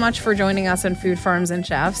you so much for joining us on Food Farms and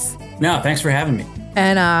Chefs. No, thanks for having me.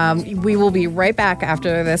 And we will be right back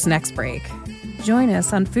after this next break. Join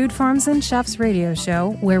us on Food Farms and Chefs radio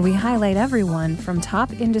show, where we highlight everyone from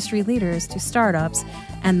top industry leaders to startups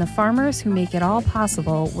and the farmers who make it all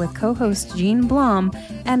possible with co-host Gene Blum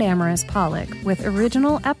and Amaris Pollock, with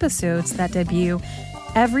original episodes that debut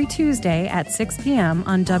every Tuesday at 6 p.m.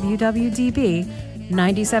 on WWDB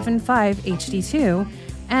 97.5 HD2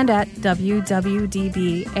 and at www.dbam.com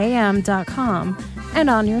and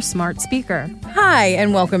on your smart speaker. Hi,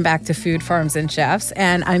 and welcome back to Food Farms and Chefs.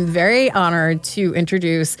 And I'm very honored to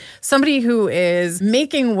introduce somebody who is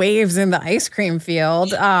making waves in the ice cream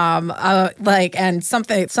field, and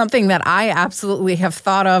something that I absolutely have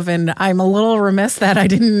thought of, and I'm a little remiss that I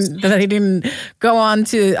didn't go on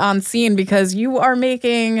scene, because you are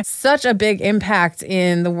making such a big impact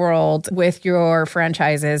in the world with your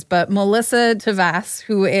franchises. But Melissa Tavas,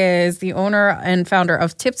 who is the owner and founder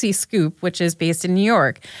of Tipsy Scoop, which is based in New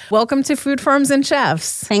York. Welcome to Food Farms and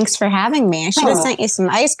Chefs. Thanks for having me. I should have sent you some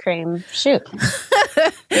ice cream. Shoot.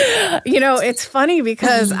 It's funny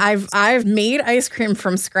because I've made ice cream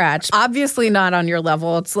from scratch. Obviously not on your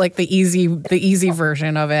level. It's like the easy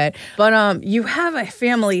version of it. But you have a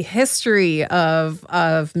family history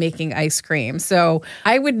of making ice cream. So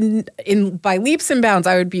I would, by leaps and bounds,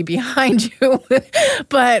 I would be behind you.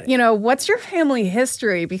 But what's your family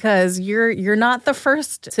history? Because you're not the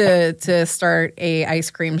first to start a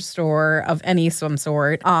ice cream store of some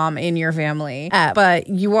sort in your family, but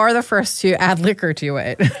you are the first to add liquor to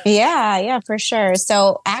it. Yeah, for sure.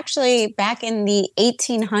 So actually, back in the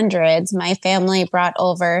 1800s, my family brought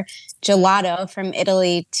over gelato from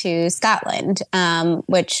Italy to Scotland,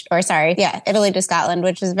 Italy to Scotland,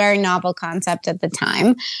 which was a very novel concept at the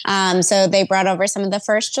time. So they brought over some of the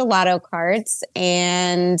first gelato carts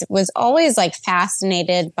and was always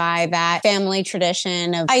fascinated by that family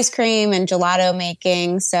tradition of ice cream and gelato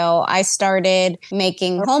making. So I started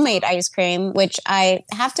making homemade ice cream, which I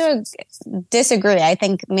have to disagree. I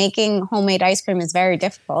think making homemade ice cream is very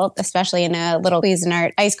difficult, especially in a little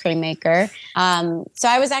Cuisinart ice cream maker. So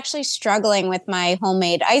I was actually struggling with my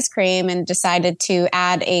homemade ice cream and decided to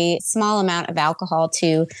add a small amount of alcohol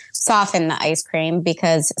to soften the ice cream,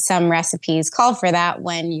 because some recipes call for that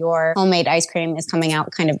when your homemade ice cream is coming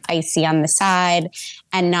out kind of icy on the side.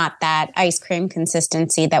 and not that ice cream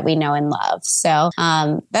consistency that we know and love. So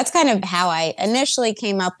that's kind of how I initially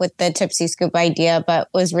came up with the Tipsy Scoop idea, but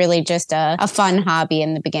was really just a fun hobby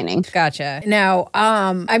in the beginning. Gotcha. Now,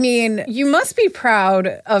 I mean, you must be proud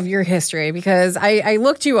of your history because I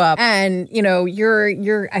looked you up and, you know,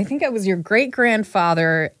 I think it was your great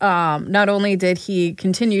grandfather. Not only did he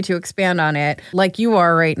continue to expand on it like you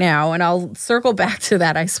are right now, and I'll circle back to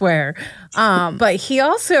that, I swear. But he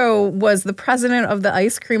also was the president of the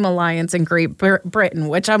Ice Cream Alliance in Great Britain,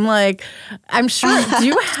 which I'm like, I'm sure. Do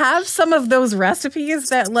you have some of those recipes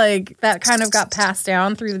that kind of got passed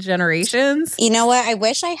down through the generations? You know what? I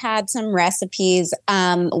wish I had some recipes.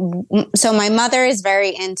 So my mother is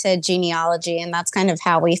very into genealogy, and that's kind of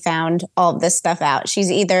how we found all of this stuff out.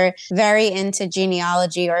 She's either very into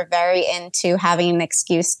genealogy or very into having an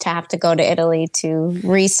excuse to have to go to Italy to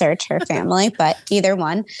research her family, but either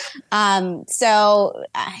one. So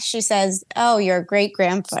she says, "Oh, your great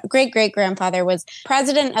great grandfather was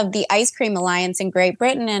president of the Ice Cream Alliance in Great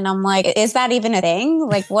Britain," and I'm like, "Is that even a thing?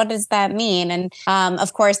 Like, what does that mean?" And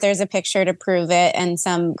of course, there's a picture to prove it, and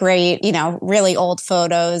some great, you know, really old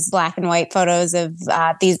photos, black and white photos of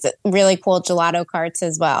these really cool gelato carts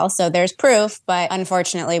as well. So there's proof, but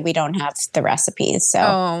unfortunately, we don't have the recipes.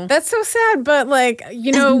 So that's so sad, but like,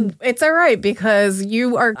 you know, it's all right because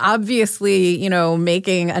you are obviously, you know,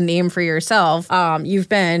 making a name for yourself. You've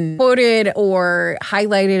been quoted or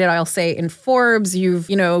highlighted, I'll say, in Forbes. You've,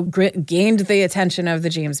 you know, gained the attention of the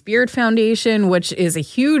James Beard Foundation, which is a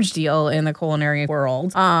huge deal in the culinary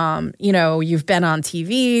world. You know, you've been on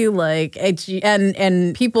TV, like,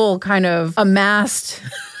 and people kind of amassed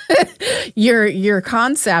your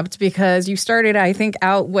concept because you started, I think,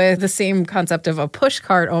 out with the same concept of a push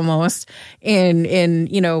cart almost in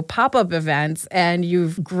you know, pop-up events, and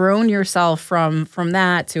you've grown yourself from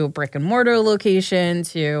that to a brick and mortar location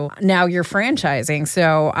to now you're franchising.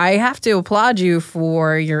 So I have to applaud you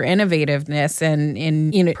for your innovativeness and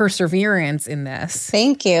in, you know, perseverance in this.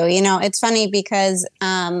 Thank you. You know, it's funny because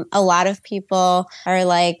a lot of people are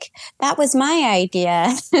like, "That was my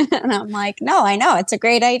idea," and I'm like, "No, I know it's a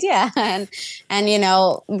great idea." And you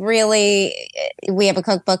know, really, we have a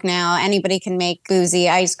cookbook now. Anybody can make boozy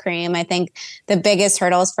ice cream. I think the biggest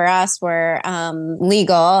hurdles for us were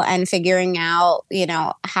legal and figuring out, you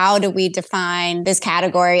know, how do we define this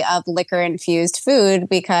category of liquor infused food,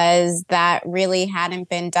 because that really hadn't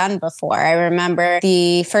been done before. I remember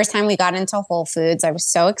the first time we got into Whole Foods, I was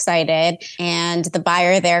so excited, and the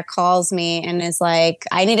buyer there calls me and is like,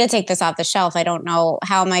 "I need to take this off the shelf. I don't know,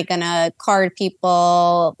 how am I going to card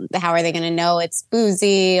people? How are they going to know it's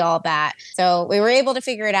boozy?" All that. So we were able to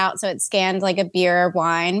figure it out. So it scanned like a beer or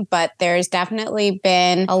wine, but there's definitely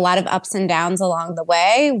been a lot of ups and downs along the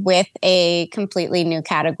way with a completely new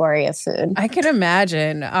category of food. I can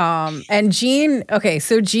imagine. And Gene, okay,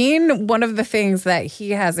 so Gene, one of the things that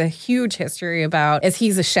he has a huge history about is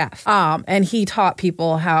he's a chef. And he taught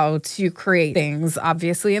people how to create things,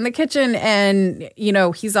 obviously, in the kitchen. And, you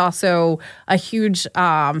know, he's also a huge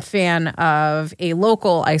fan of a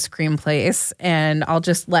local ice cream place, and I'll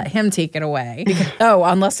just let him take it away.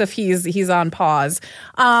 Unless if he's on pause.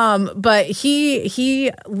 But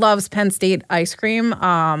he loves Penn State ice cream,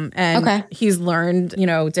 and he's learned, you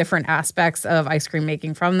know, different aspects of ice cream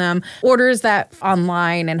making from them. Orders that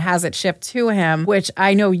online and has it shipped to him, which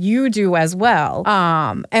I know you do as well.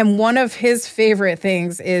 And one of his favorite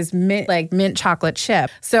things is mint chocolate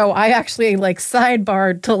chip. So I actually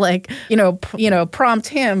sidebarred to prompt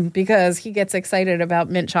him because he gets excited about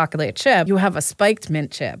mint chocolate chip. You have a spiked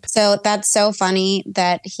mint chip. So that's so funny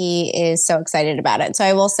that he is so excited about it. So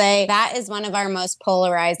I will say that is one of our most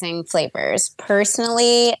polarizing flavors.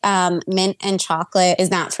 Personally, mint and chocolate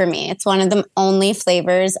is not for me. It's one of the only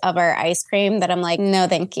flavors of our ice cream that I'm like, no,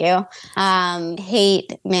 thank you.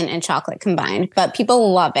 Hate mint and chocolate combined, but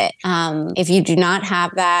people love it. If you do not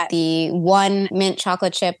have that, the one mint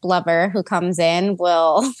chocolate chip lover who comes in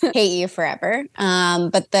will hate you forever.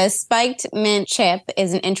 But the spiked mint chip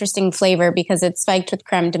is an interesting flavor because it's spiked with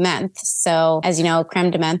creme de menthe. So as you know,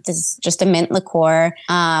 creme de menthe is just a mint liqueur.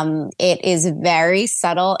 It is very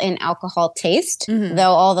subtle in alcohol taste,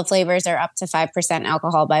 though all the flavors are up to 5%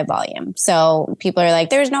 alcohol by volume. So people are like,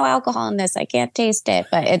 there's no alcohol in this. I can't taste it,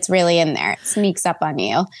 but it's really in there. It sneaks up on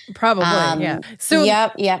you. Probably, yeah. So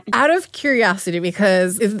yep. Out of curiosity,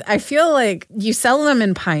 because I feel like you sell them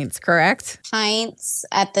in pints, correct? Pints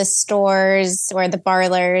at the stores or the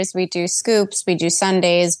barlers. We do scoops. We do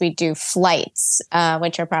sundaes, we do flights,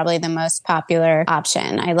 which are probably the most popular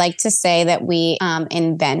option. I like to say that we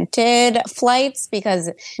invented flights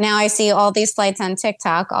because now I see all these flights on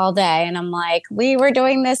TikTok all day and I'm like, we were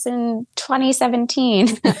doing this in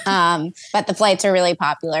 2017. But the flights are really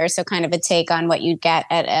popular. So kind of a take on what you'd get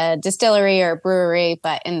at a distillery or a brewery,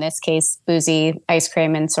 but in this case, boozy ice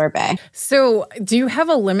cream and sorbet. So do you have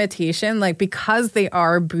a limitation, like because they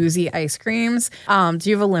are boozy ice creams, do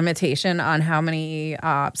you have a limitation on how many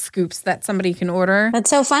scoops that somebody can order? That's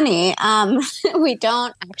so funny. We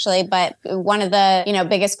don't actually, but one of the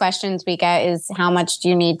biggest questions we get is how much do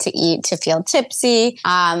you need to eat to feel tipsy?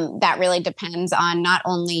 That really depends on not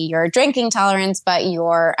only your drinking tolerance, but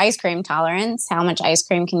your ice cream tolerance. How much ice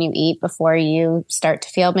cream can you eat before you start to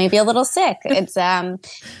feel maybe a little sick? It's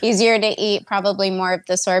easier to eat probably more of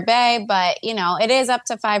the sorbet, but it is up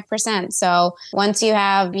to 5%. So once you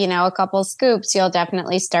have, a couple scoops, you'll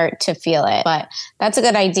definitely start to feel it. But that's a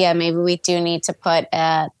good idea. Maybe we do need to put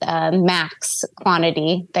a max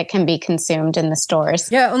quantity that can be consumed in the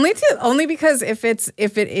stores. Yeah, only because if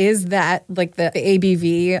it is that like the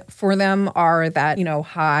ABV for them are that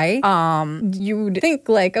high, you'd think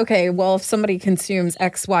like, okay, well, if somebody consumes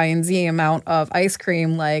X, Y, and Z amount of ice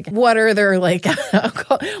cream, like what are their like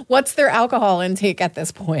what's their alcohol intake at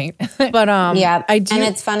this point? But yeah, I do. And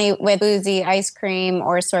it's funny with boozy ice cream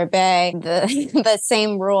or sorbet, the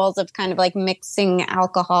same rules of kind of like mixing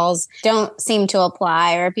alcohols don't seem to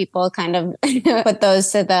apply, or people kind of put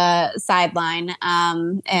those to the sideline,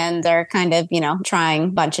 and they're kind of trying a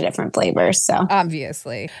bunch of different flavors. So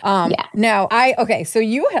obviously, yeah. Now so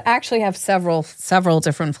you actually have several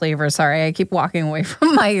different flavors. Sorry, I keep walking away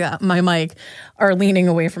from my mic or leaning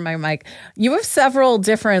away from my mic. You have several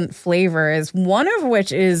different flavors. One of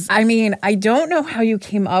which is, I don't know how you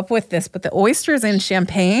came up with this, but the oysters and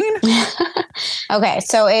champagne. Okay,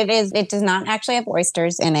 so it does not actually have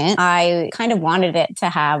oysters in it. I kind of wanted it to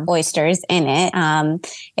have oysters in it.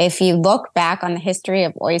 If you look back on the history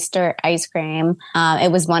of oyster ice cream,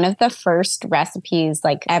 it was one of the first recipes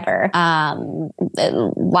like ever.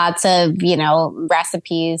 Lots of,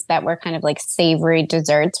 recipes that were kind of like savory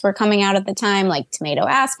desserts were coming out at the time, like tomato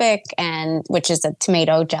aspic, which is a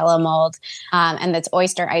tomato jello mold. And that's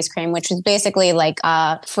oyster ice cream, which was basically like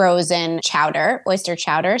a frozen oyster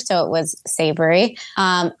chowder. So it was savory.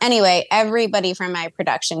 Anyway, everybody from my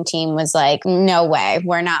production team was like, no way,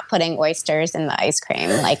 we're not putting oysters in the ice cream.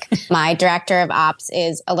 Like my director of ops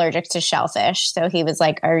is allergic to shellfish. So he was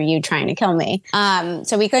like, are you trying to kill me?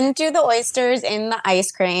 So we couldn't do the oysters in the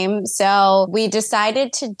ice cream. So we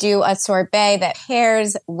decided to do a sorbet that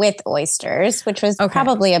pairs with oysters, which was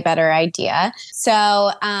probably a better idea.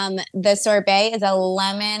 So the sorbet is a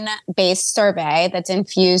lemon-based sorbet that's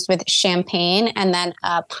infused with champagne and then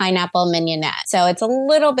a pineapple mignonette. So it's a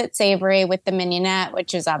little bit savory with the mignonette,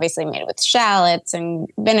 which is obviously made with shallots and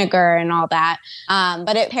vinegar and all that.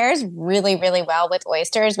 But it pairs really, really well with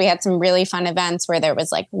oysters. We had some really fun events where there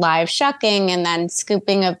was like live shucking and then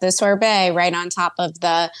scooping of the sorbet right on top of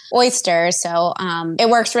the oyster. So it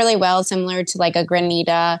works really well, similar to like a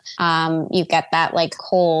granita. You get that like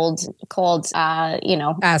cold,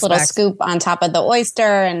 little scoop on top of the oyster,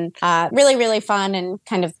 and really, really fun and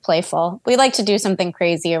kind of playful. We like to do something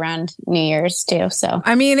crazy around New Year's too. So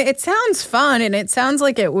it sounds fun, and it sounds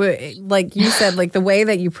like it would, like you said, like the way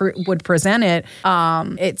that you would present it.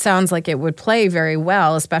 It sounds like it would play very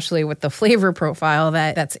well, especially with the flavor profile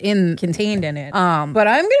that's contained in it. But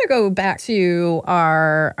I'm gonna go back to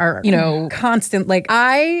our constant. Like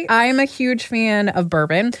I'm a huge fan of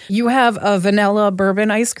bourbon. You have a vanilla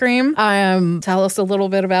bourbon ice cream. Tell us a little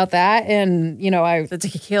bit about that, and the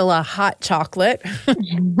tequila hot chocolate.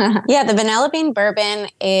 Yeah, the vanilla bean bourbon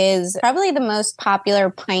is probably the most popular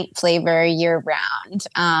pint flavor year round.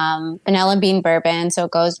 Vanilla bean bourbon, so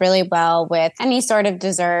it goes really well with any sort of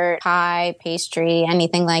dessert, pie, pastry,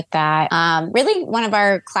 anything like that. Really one of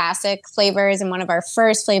our classic flavors and one of our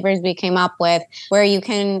first flavors we came up with, where you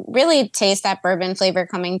can really taste that bourbon flavor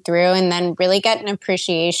coming through and then really get an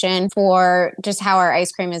appreciation for just how our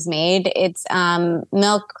ice cream is made. It's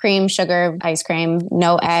milk, cream, sugar ice cream,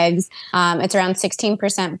 no eggs. It's around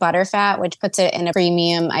 16% butterfat, which puts it in a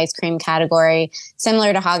premium ice cream category.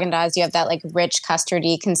 Similar to Haagen-Dazs, you have that like rich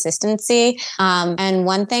custardy consistency. And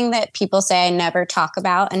one thing that people say I never talk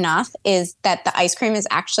about enough is that the ice cream is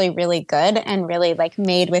actually really good and really like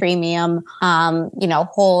made with premium,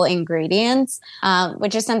 whole ingredients,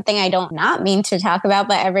 which is something I don't not mean to talk about,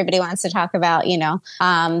 but everybody wants to talk about,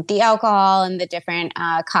 the alcohol alcohol and the different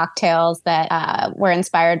cocktails that we're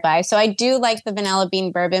inspired by. So I do like the vanilla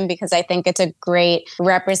bean bourbon because I think it's a great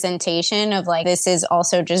representation of like, this is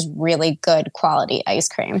also just really good quality ice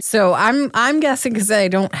cream. So I'm guessing, because I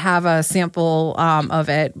don't have a sample of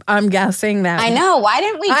it, I'm guessing that... I know. Why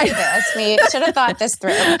didn't we do this? We should have thought this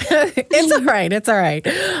through. It's all right. It's all right.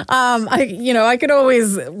 I could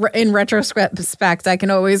always, in retrospect, I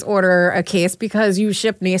can always order a case because you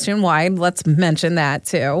ship nationwide. Let's mention that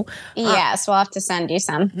too. Yes, we'll have to send you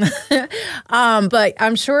some. But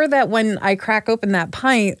I'm sure that when I crack open that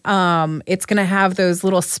pint, it's going to have those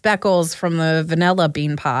little speckles from the vanilla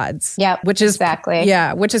bean pods. Yep, which is exactly.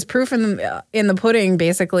 Yeah, which is proof in the pudding,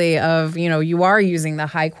 basically, of you are using the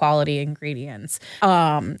high quality ingredients.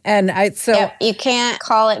 Yep, you can't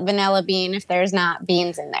call it vanilla bean if there's not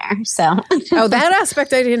beans in there. So that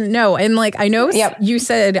aspect I didn't know. And like I know you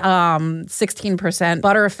said 16%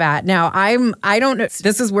 butter fat. Now I don't know.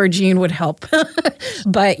 This is where Jean would help,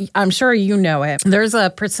 but I'm sure you know it. There's a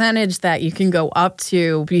percentage that you can go up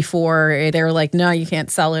to before they're like, no, you can't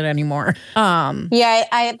sell it anymore. Yeah,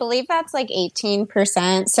 I believe that's like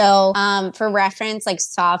 18%. So for reference, like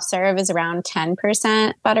soft serve is around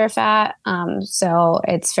 10% butter fat. So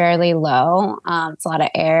it's fairly low. It's a lot of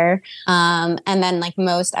air. And then like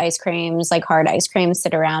most ice creams, like hard ice creams,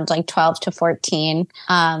 sit around like 12 to 14.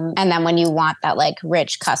 And then when you want that like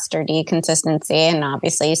rich custardy consistency, and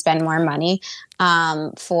obviously you spend more money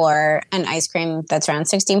for an ice cream that's around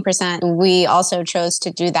 16%. We also chose to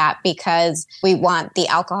do that because we want the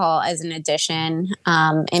alcohol as an addition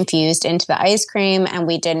infused into the ice cream, and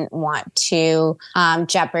we didn't want to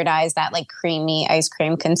jeopardize that like creamy ice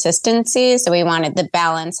cream consistency. So we wanted the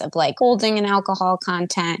balance of like holding an alcohol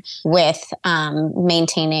content with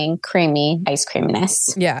maintaining creamy ice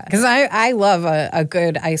creaminess. Yeah, because I love a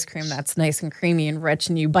good ice cream that's nice and creamy and rich,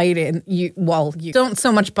 and you bite it, and you don't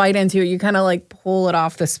so much bite into it, you kind of like pull it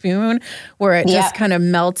off the spoon where it just kind of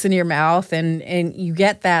melts in your mouth, and you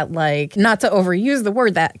get that, like, not to overuse the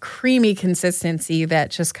word, that creamy consistency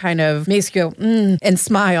that just kind of makes you go and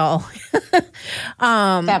smile.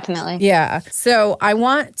 Definitely. Yeah. So I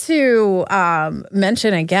want to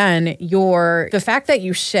mention again the fact that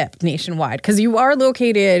you ship nationwide, because you are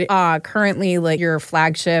located currently, like your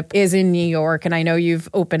flagship is in New York, and I know you've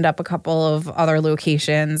opened up a couple of other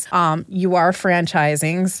locations. You are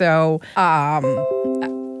franchising, so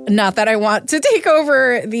not that I want to take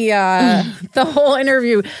over the whole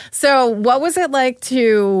interview. So what was it like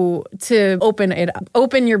to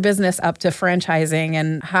open your business up to franchising,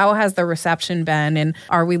 and how has the reception been? And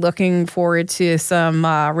are we looking forward to some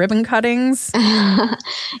ribbon cuttings?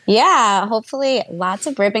 Yeah, hopefully lots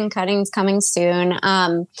of ribbon cuttings coming soon.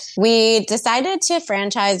 We decided to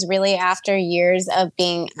franchise really after years of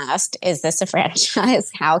being asked, is this a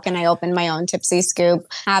franchise? How can I open my own Tipsy Scoop?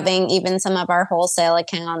 Having even some of our wholesale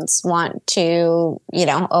accounts want to,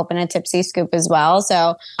 open a Tipsy Scoop as well.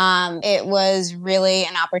 So it was really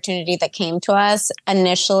an opportunity that came to us.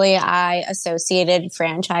 Initially, I associated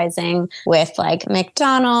franchising with like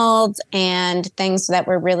McDonald's and things that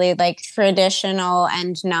were really like traditional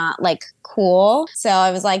and not like cool. So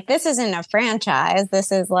I was like, this isn't a franchise.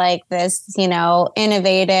 This is like this,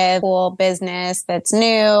 innovative, cool business that's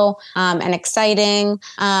new and exciting.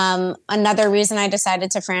 Another reason I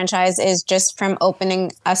decided to franchise is just from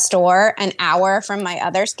opening a store an hour from my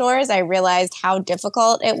other stores, I realized how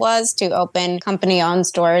difficult it was to open company-owned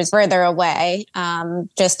stores further away.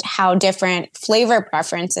 Just how different flavor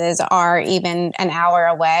preferences are even an hour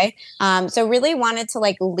away. So really wanted to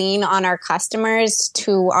like lean on our customers,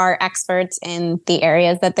 to our experts in the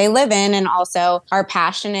areas that they live in, and also are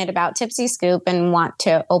passionate about Tipsy Scoop and want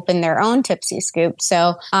to open their own Tipsy Scoop.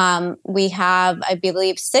 So we have, I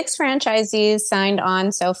believe, 6 franchisees signed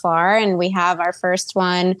on so far, and we have our first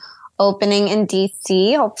one opening in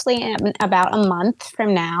DC, hopefully in about a month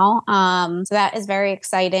from now. So that is very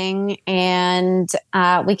exciting. And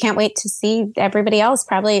we can't wait to see everybody else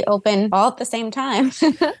probably open all at the same time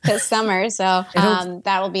this summer. So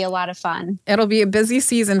that will be a lot of fun. It'll be a busy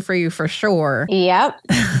season for you for sure. Yep.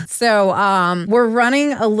 So we're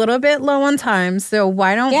running a little bit low on time. So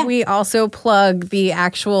why don't we also plug the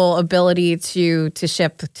actual ability to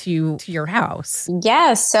ship to your house?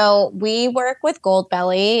 Yeah. So we work with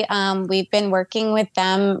Goldbelly. We've been working with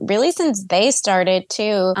them really since they started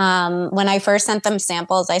too. When I first sent them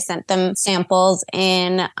samples, I sent them samples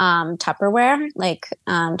in Tupperware, like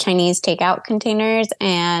Chinese takeout containers.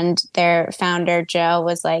 And their founder, Joe,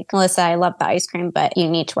 was like, Melissa, I love the ice cream, but you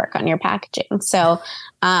need to work on your packaging. So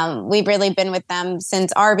we've really been with them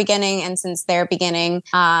since our beginning and since their beginning.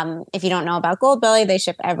 If you don't know about Goldbelly, they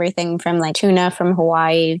ship everything from like tuna from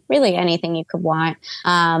Hawaii, really anything you could want.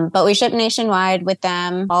 But we ship nationwide with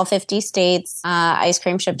them, all 50 states. Ice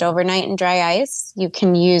cream shipped overnight in dry ice. You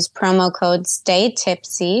can use promo code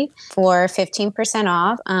STAYTIPSY for 15%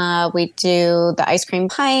 off. We do the ice cream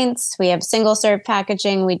pints. We have single serve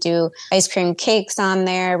packaging. We do ice cream cakes on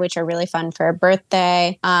there, which are really fun for a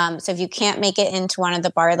birthday. So if you can't make it into one of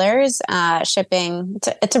the parlors, shipping,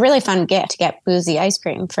 it's a really fun gift to get boozy ice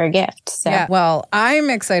cream for a gift. So. Yeah, well, I'm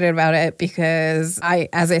excited about it because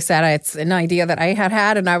as I said, it's an idea that I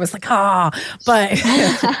had and I was like,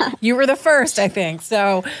 but you were the first, I think.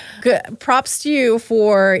 So good. Props to you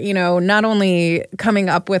for, not only coming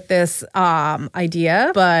up with this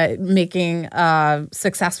idea, but making a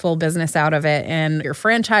successful business out of it, and your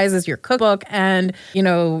franchises, your cookbook, and,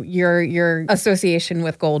 your association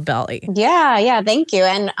with Goldbelly. Yeah, thank you.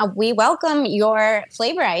 And we welcome your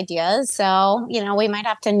flavor ideas. So, we might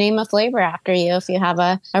have to name a flavor after you if you have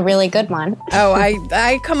a really good one. Oh,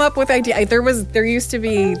 I come up with ideas. There used to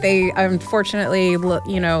be, they unfortunately,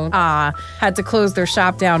 had to close their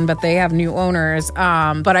shop down, but they have new owners.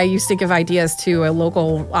 But I used to give ideas to a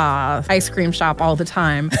local ice cream shop all the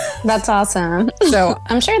time. That's awesome. So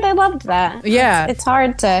I'm sure they loved that. Yeah. It's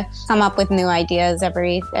hard to come up with new ideas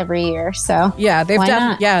every year. So yeah,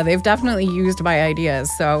 they've definitely used my ideas.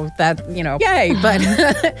 So that, yay. But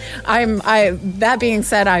that being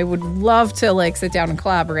said, I would love to sit down and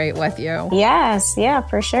collaborate with you. Yes. Yeah,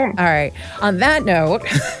 for sure. All right. On that note,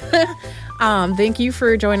 thank you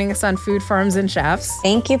for joining us on Food Farms and Chefs.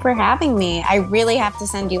 Thank you for having me. I really have to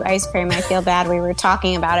send you ice cream. I feel bad. We were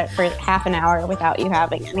talking about it for half an hour without you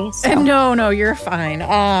having any. So. No, you're fine.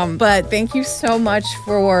 But thank you so much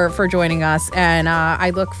for joining us. And I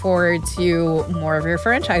look forward to more of your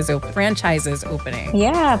franchises opening.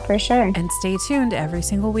 Yeah, for sure. And stay tuned every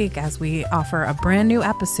single week as we offer a brand new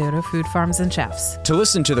episode of Food Farms and Chefs. To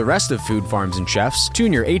listen to the rest of Food Farms and Chefs,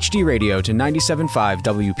 tune your HD radio to 97.5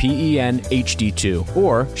 WPEN HD2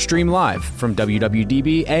 or stream live from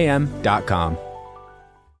www.dbam.com.